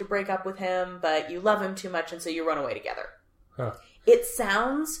have to break up with him, but you love him too much, and so you run away together. Huh. It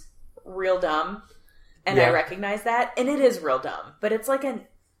sounds real dumb, and I recognize that, and it is real dumb, but it's like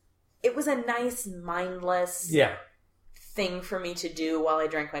it was a nice, mindless thing for me to do while I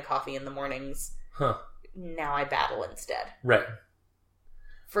drank my coffee in the mornings. Huh. Now I battle instead. Right.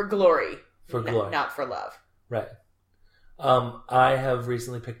 For glory. Glory. Not for love. Right. I have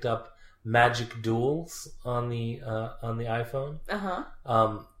recently picked up Magic Duels on the iPhone.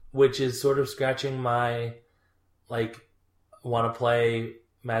 Which is sort of scratching my, like, want to play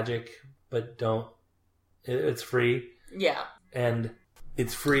Magic, but don't. It's free. Yeah. And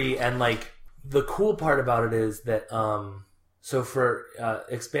it's free, and like the cool part about it is that so for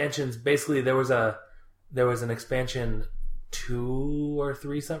expansions, basically there was an expansion 2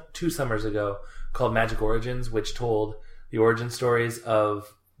 summers ago called Magic Origins, which told the origin stories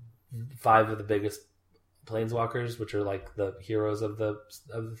of 5 of the biggest planeswalkers, which are like the heroes of the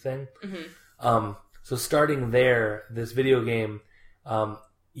thing. Mm-hmm. So starting there, this video game,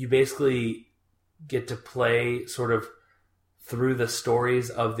 you basically get to play sort of through the stories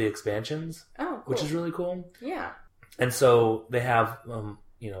of the expansions, which is really cool. Yeah. And so they have,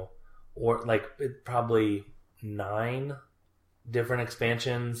 or like probably 9 different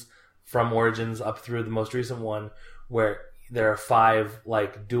expansions from Origins up through the most recent one, where there are 5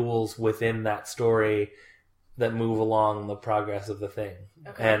 like duels within that story that move along the progress of the thing.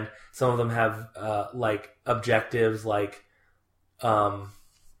 Okay. And some of them have like objectives, like, do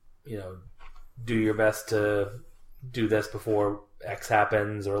your best to do this before X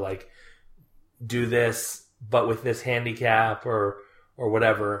happens, or like do this but with this handicap, or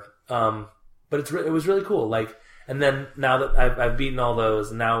whatever. But it was really cool. Like, and then now that I've beaten all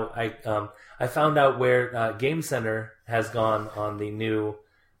those, now I found out where Game Center has gone on the new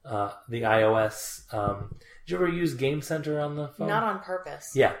the iOS. Did you ever use Game Center on the phone? Not on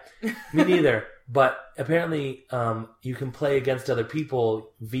purpose. Yeah, me neither. But apparently, you can play against other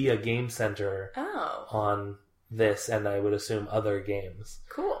people via Game Center on this, and I would assume other games.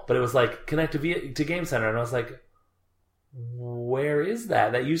 Cool. But it was like connected to Game Center, and I was like, where is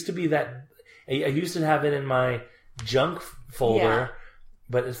that? That used to be that. I used to have it in my junk folder,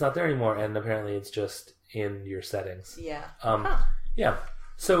 but it's not there anymore, and apparently it's just in your settings. Yeah. Yeah.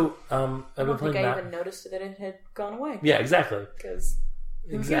 So I've been playing that. I even noticed that it had gone away. Yeah, exactly. Because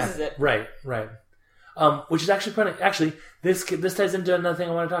who uses it? Right. Which is actually funny. Actually, this ties into another thing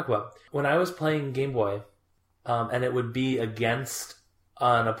I want to talk about. When I was playing Game Boy, and it would be against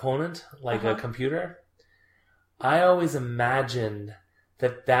an opponent, like a computer, I always imagined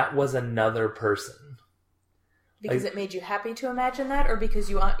that was another person. Because it made you happy to imagine that, or because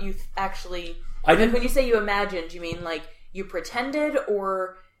you actually... when you say you imagined, you mean like you pretended,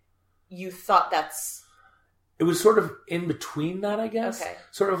 or you thought that's... It was sort of in between that, I guess. Okay.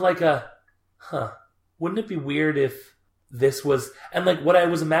 Sort of like wouldn't it be weird if this was... And like what I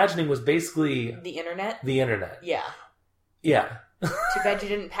was imagining was basically... The internet? The internet. Yeah. Yeah. Too bad you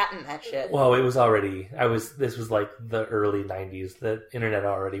didn't patent that shit. Well, it was already... This was like the early 90s. The internet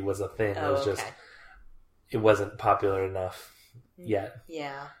already was a thing. Oh, it was just... It wasn't popular enough yet.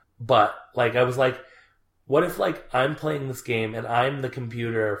 Yeah. But, like, I was like, what if, like, I'm playing this game and I'm the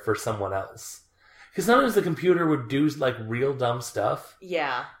computer for someone else? Because sometimes the computer would do, like, real dumb stuff.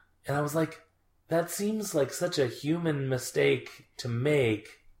 Yeah. And I was like, that seems like such a human mistake to make.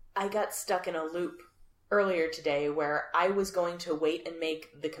 I got stuck in a loop earlier today where I was going to wait and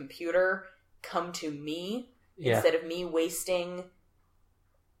make the computer come to me instead of me wasting,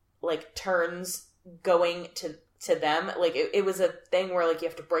 like, turns going to them. Like it was a thing where like you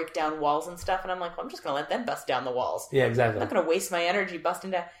have to break down walls and stuff, and I'm like, well, I'm just gonna let them bust down the walls. Yeah, exactly. I'm not gonna waste my energy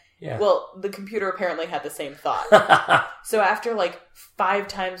busting down. Yeah. Well, the computer apparently had the same thought. So after like 5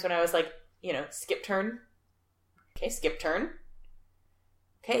 times when I was like, skip turn. Okay, skip turn.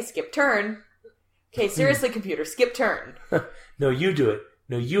 Okay, skip turn. Okay, seriously, computer, skip turn. No, you do it.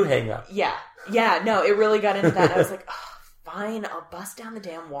 No, you hang up. Yeah. No, it really got into that. I was like, oh, fine, I'll bust down the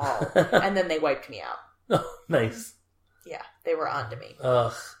damn wall. And then they wiped me out. Oh, nice. Yeah, they were on to me.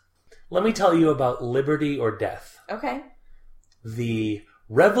 Ugh. Let me tell you about Liberty or Death. Okay. The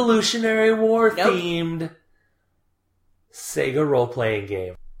Revolutionary War themed Sega role-playing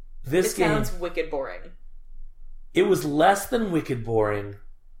game. This game sounds wicked boring. It was less than wicked boring,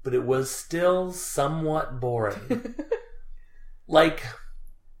 but it was still somewhat boring. Like,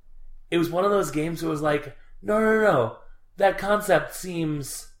 it was one of those games where it was like, no. That concept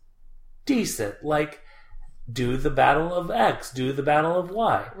seems decent. Like, do the Battle of X, do the Battle of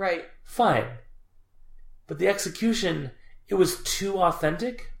Y. Right. Fine. But the execution, it was too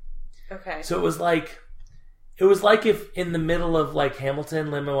authentic. Okay. So it was like if in the middle of like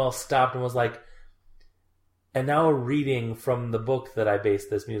Hamilton, Lin-Manuel stopped and was like, and now a reading from the book that I based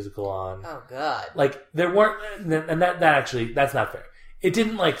this musical on. Oh, God. Like, there weren't, and that actually, that's not fair. It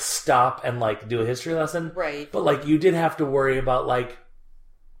didn't, like, stop and, like, do a history lesson. Right. But, like, you did have to worry about, like,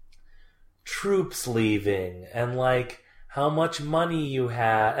 troops leaving and, like, how much money you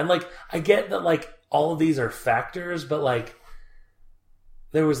had. And, like, I get that, like, all of these are factors, but, like,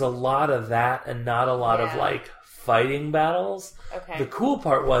 there was a lot of that and not a lot of, like, fighting battles. Okay. The cool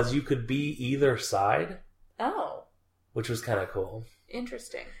part was you could be either side. Oh. Which was kind of cool.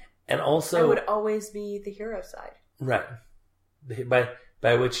 Interesting. And also... I would always be the hero side. Right.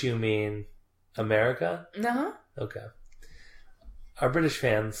 By which you mean America? Uh-huh. Okay. Our British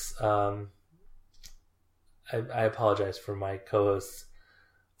fans, I apologize for my co-host's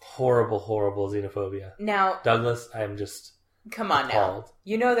horrible xenophobia. Now... Douglas, I'm just Come on appalled. Now.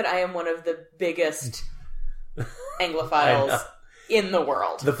 You know that I am one of the biggest Anglophiles in the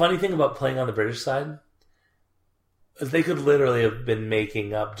world. The funny thing about playing on the British side is they could literally have been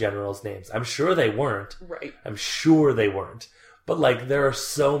making up generals' names. I'm sure they weren't. Right. I'm sure they weren't. But, like, there are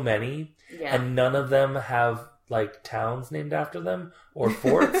so many, and none of them have, like, towns named after them or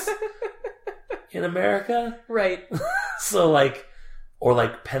forts in America. Right. So, like, or,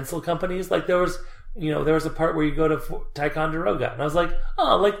 like, pencil companies. Like, there was a part where you go to Ticonderoga, and I was like,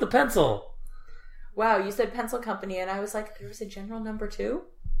 oh, like the pencil. Wow, you said pencil company, and I was like, there was a General Number 2?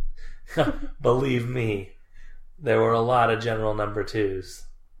 Believe me, there were a lot of General Number 2s.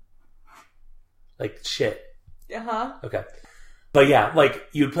 Like, shit. Uh-huh. Okay. But yeah, like,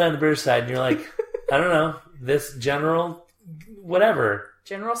 you'd play on the British side, and you're like, I don't know, this general, whatever.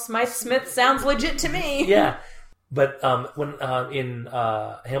 General Smythe-Smith sounds legit to me. Yeah. But when in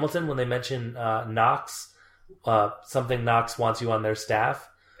Hamilton, when they mention Knox, something Knox wants you on their staff.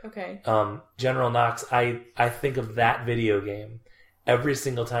 Okay. General Knox, I think of that video game every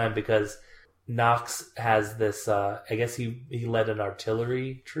single time because Knox has this, I guess he led an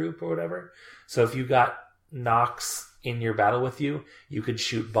artillery troop or whatever. So if you got Knox in your battle with you, you could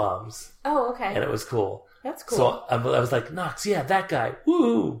shoot bombs. Oh, okay. And it was cool. That's cool. So I was like, Knox, yeah, that guy.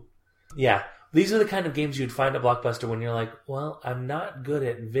 Woo! Yeah. These are the kind of games you'd find at Blockbuster when you're like, well, I'm not good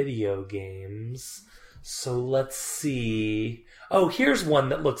at video games, so let's see. Oh, here's one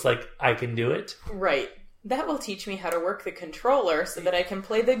that looks like I can do it. Right. That will teach me how to work the controller so that I can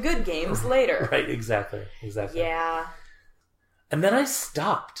play the good games later. Right, exactly. Yeah. And then I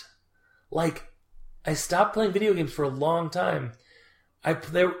stopped. Like, I stopped playing video games for a long time.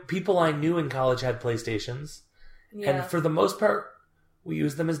 People I knew in college had PlayStations, Yeah. And for the most part, we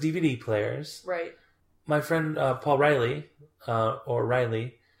use them as DVD players. Right. My friend Paul Riley, or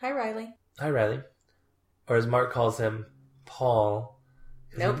Riley. Hi, Riley. Hi, Riley. Or as Mark calls him, Paul.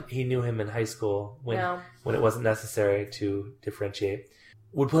 Nope. He knew him in high school when it wasn't necessary to differentiate.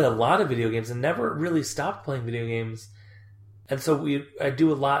 Would play a lot of video games and never really stopped playing video games. And so I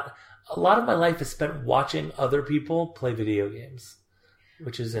do a lot of my life is spent watching other people play video games,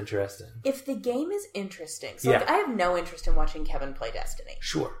 which is interesting. If the game is interesting. So like, I have no interest in watching Kevin play Destiny.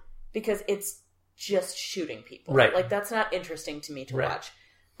 Sure. Because it's just shooting people. Right. Like, that's not interesting to me to watch.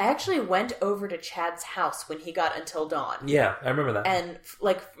 I actually went over to Chad's house when he got Until Dawn. Yeah, I remember that. And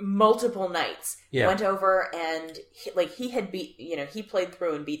like multiple nights, went over and he had beat, he played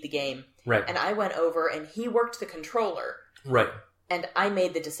through and beat the game. Right. And I went over and he worked the controller. Right. And I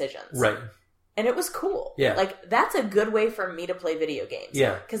made the decisions. Right. And it was cool. Yeah. Like, that's a good way for me to play video games.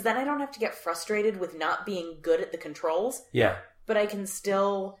 Yeah. Because then I don't have to get frustrated with not being good at the controls. Yeah. But I can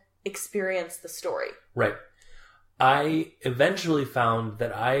still experience the story. Right. I eventually found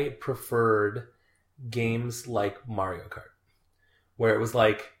that I preferred games like Mario Kart, where it was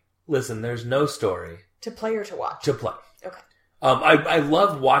like, listen, there's no story. To play or to watch? To play. Okay. I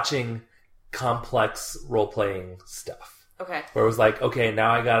love watching complex role-playing stuff. Okay. Where it was like, okay,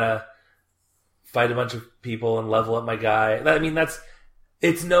 now I gotta fight a bunch of people and level up my guy. I mean,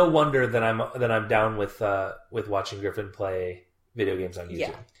 it's no wonder that I'm down with watching Griffin play video games on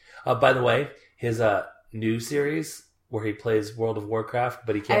YouTube. Yeah. By the way, his new series where he plays World of Warcraft,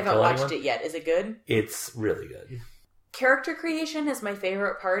 but he can't kill anyone. I haven't watched it yet. Is it good? It's really good. Character creation is my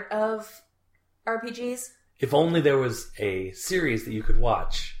favorite part of RPGs. If only there was a series that you could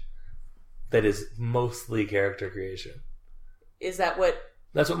watch that is mostly character creation. Is that what...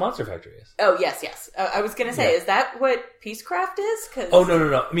 That's what Monster Factory is. Oh, yes. I was going to say, is that what Peacecraft is? Cause... Oh,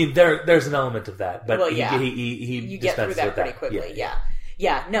 no. I mean, there's an element of that, but well, he you get through that pretty quickly. Yeah.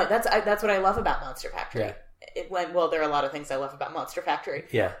 No, that's what I love about Monster Factory. Yeah. There are a lot of things I love about Monster Factory.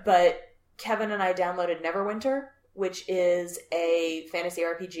 Yeah. But Kevin and I downloaded Neverwinter, which is a fantasy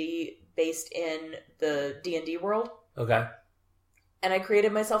RPG based in the D&D world. Okay. And I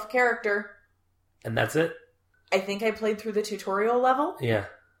created myself a character. And that's it? I think I played through the tutorial level. Yeah.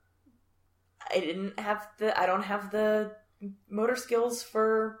 I don't have the motor skills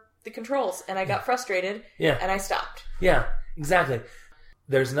for the controls, and I got frustrated. Yeah. And I stopped. Yeah, exactly.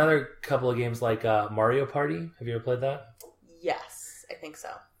 There's another couple of games like Mario Party. Have you ever played that? Yes, I think so.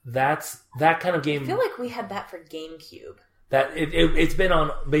 That's that kind of game. I feel like we had that for GameCube. That it's been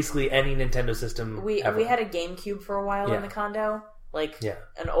on basically any Nintendo system. We had a GameCube for a while in the condo,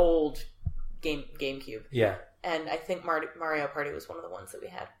 an old GameCube. Yeah. And I think Mario Party was one of the ones that we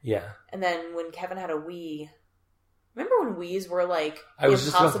had. Yeah. And then when Kevin had a Wii, remember when Wiis were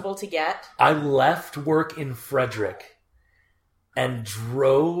impossible to get? I left work in Frederick and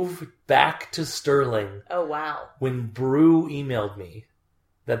drove back to Sterling. Oh, wow. When Brew emailed me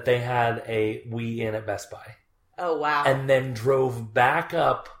that they had a Wii in at Best Buy. Oh, wow. And then drove back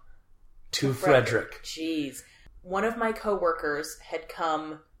up to Frederick. Jeez. One of my coworkers had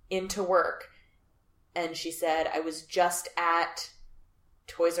come into work and she said, I was just at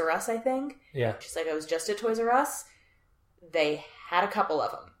Toys R Us, I think. Yeah. She's like, I was just at Toys R Us. They had a couple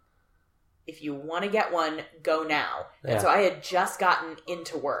of them. If you want to get one, go now. Yeah. And so I had just gotten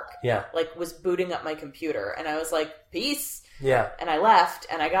into work. Yeah. Was booting up my computer. And I was like, peace. Yeah. And I left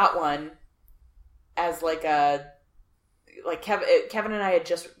and I got one as Kevin and I had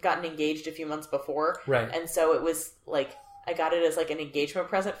just gotten engaged a few months before. Right. And so it was I got it as an engagement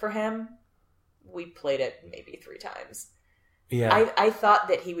present for him. We played it maybe 3 times. Yeah. I thought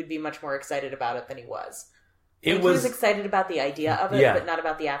that he would be much more excited about it than he was. He was excited about the idea of it, but not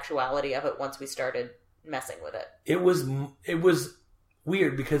about the actuality of it once we started messing with it. It was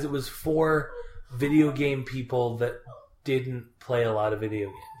weird because it was for video game people that didn't play a lot of video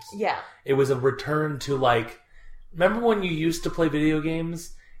games. Yeah. It was a return to remember when you used to play video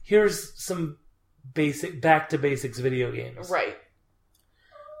games? Here's some back to basics video games. Right.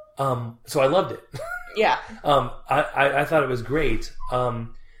 So I loved it. Yeah. I thought it was great.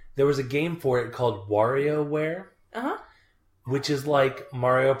 There was a game for it called WarioWare. Uh-huh. Which is like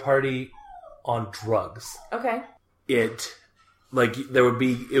Mario Party on drugs. Okay. It's like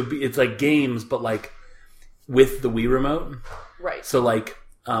games, but with the Wii remote. Right. So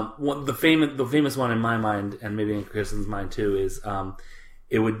the famous one in my mind, and maybe in Kristen's mind too, is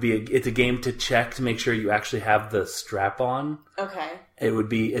it's a game to check to make sure you actually have the strap on. Okay.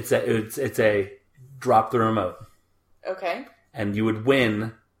 It's a drop the remote. Okay. And you would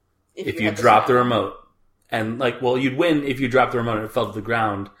win if you drop the remote. And you'd win if you dropped the remote and it fell to the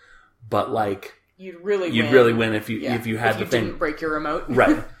ground, but You'd really win if you had the thing. Didn't break your remote.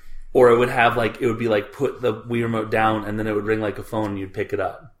 Right. Or it would have it would be put the Wii remote down and then it would ring like a phone and you'd pick it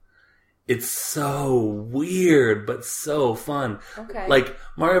up. It's so weird, but so fun. Okay.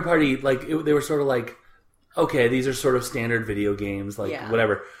 Mario Party, they were sort of okay, these are sort of standard video games,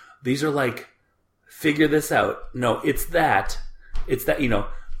 whatever. These are figure this out. No, it's that,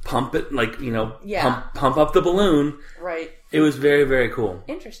 pump it, pump up the balloon. Right. It was very, very cool.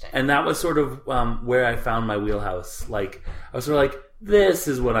 Interesting. And that was sort of where I found my wheelhouse. I was sort of this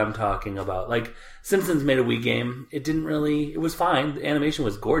is what I'm talking about. Simpsons made a Wii game. It was fine. The animation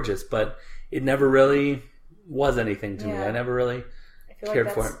was gorgeous, but it never really was anything to me. I never really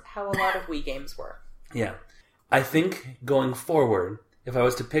cared for it. How a lot of Wii games were. Yeah. I think going forward, if I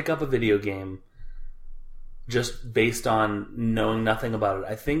was to pick up a video game just based on knowing nothing about it,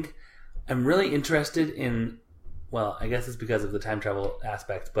 I think I'm really interested in, well, I guess it's because of the time travel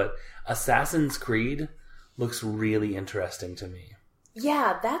aspect, but Assassin's Creed looks really interesting to me.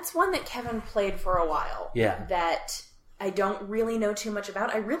 Yeah, that's one that Kevin played for a while. Yeah. That I don't really know too much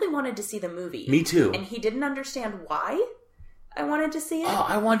about. I really wanted to see the movie. Me too. And he didn't understand why I wanted to see it. Oh,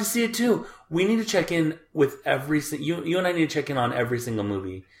 I wanted to see it too. We need to check in with you and I need to check in on every single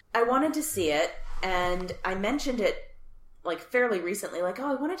movie. I wanted to see it, and I mentioned it fairly recently,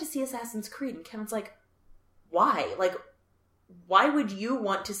 I wanted to see Assassin's Creed, and Kevin's why? Why would you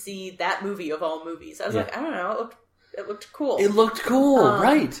want to see that movie of all movies? I was I don't know. It looked cool. It looked cool,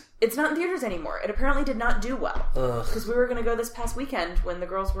 right. It's not in theaters anymore. It apparently did not do well. Because we were going to go this past weekend when the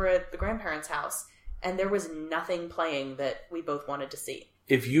girls were at the grandparents' house, and there was nothing playing that we both wanted to see.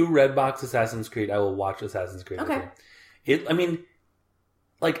 If you Redbox Assassin's Creed, I will watch Assassin's Creed. Okay.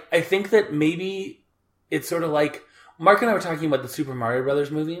 I think that maybe it's sort of Mark and I were talking about the Super Mario Brothers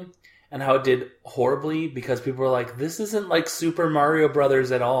movie and how it did horribly because people were this isn't like Super Mario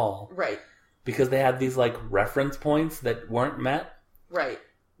Brothers at all. Right. Because they had these reference points that weren't met. Right.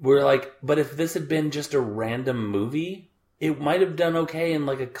 We're but if this had been just a random movie, it might have done okay in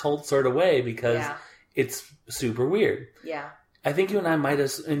a cult sort of way because it's super weird. Yeah. I think you and I might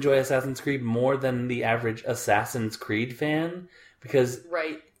enjoy Assassin's Creed more than the average Assassin's Creed fan because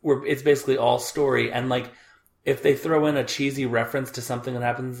it's basically all story and if they throw in a cheesy reference to something that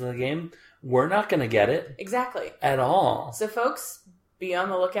happens in the game, we're not going to get it. Exactly. At all. So folks, be on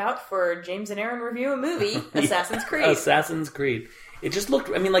the lookout for James and Aaron review a movie, Assassin's Creed. Assassin's Creed. It just looked,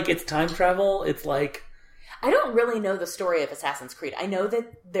 it's time travel. It's I don't really know the story of Assassin's Creed. I know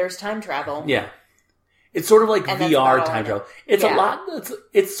that there's time travel. Yeah. It's sort of VR time travel. It's a lot,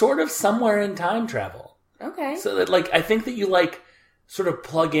 it's sort of somewhere in time travel. Okay. So that I think that you sort of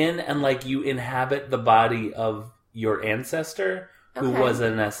plug in and you inhabit the body of your ancestor who was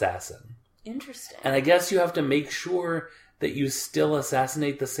an assassin. Interesting. And I guess you have to make sure that you still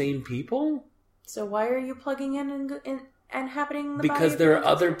assassinate the same people? So why are you plugging in and inhabiting the because body there are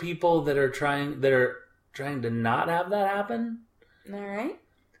other people that are trying to not have that happen? All right.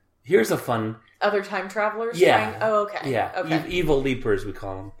 Here's a fun... Other time travelers? Yeah. Oh, okay. Yeah. Okay. Evil leapers, we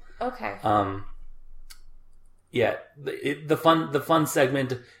call them. Okay. Yeah. The fun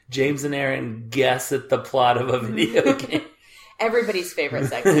segment, James and Aaron guess at the plot of a video game. Everybody's favorite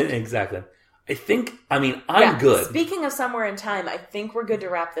segment. Exactly. I'm good. Speaking of somewhere in time, I think we're good to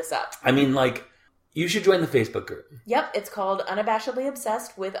wrap this up. You should join the Facebook group. Yep, it's called Unabashedly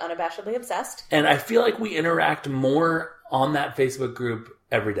Obsessed with Unabashedly Obsessed. And I feel like we interact more on that Facebook group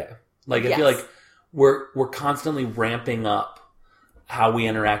every day. I feel like we're constantly ramping up how we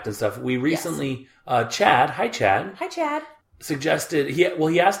interact and stuff. We recently, Chad, hi Chad. Hi Chad. Suggested,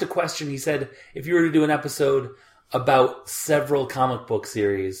 he asked a question. He said, if you were to do an episode about several comic book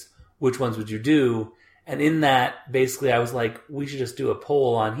series, which ones would you do? And in that, basically, I was we should just do a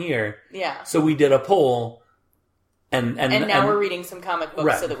poll on here. Yeah. So we did a poll. And now we're reading some comic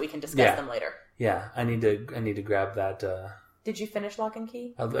books so that we can discuss them later. Yeah. I need to grab that. Did you finish Lock and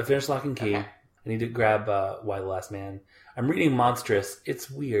Key? I finished Lock and Key. Okay. I need to grab Why the Last Man. I'm reading Monstrous. It's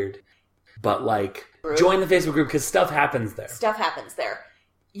weird. But join the Facebook group because stuff happens there.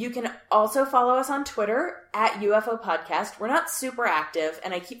 You can also follow us on Twitter at UFO Podcast. We're not super active,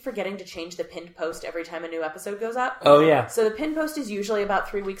 and I keep forgetting to change the pinned post every time a new episode goes up. Oh yeah. So the pinned post is usually about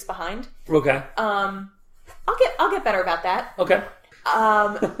 3 weeks behind. Okay. I'll get better about that. Okay.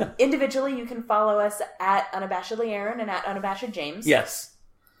 Individually, you can follow us at Unabashedly Aaron and at Unabashed James. Yes.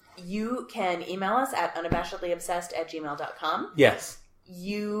 You can email us at unabashedlyobsessed@gmail.com. Yes.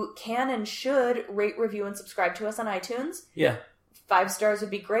 You can and should rate, review, and subscribe to us on iTunes. Yeah. 5 stars would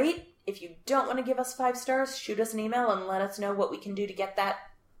be great. If you don't want to give us 5 stars, shoot us an email and let us know what we can do to get that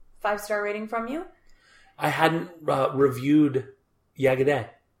 5-star rating from you. I hadn't reviewed Yagaday.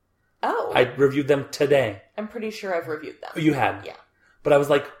 Oh. I reviewed them today. I'm pretty sure I've reviewed them. You had? Yeah. But I was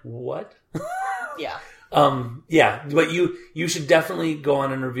like, what? Yeah. Yeah, but you should definitely go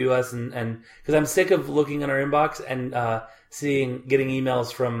on and review us, and because I'm sick of looking in our inbox and getting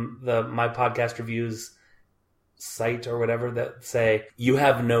emails from the My Podcast Reviews site or whatever that say you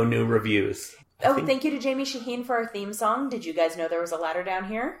have no new reviews. Thank you to Jamie Shaheen for our theme song. Did you guys know there was a ladder down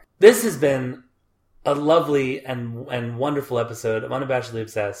here? This has been a lovely and wonderful episode of Unabashedly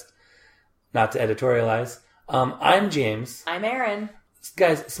Obsessed. Not to editorialize. I'm James. I'm Aaron.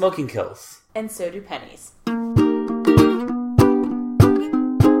 Guys, smoking kills. And so do pennies.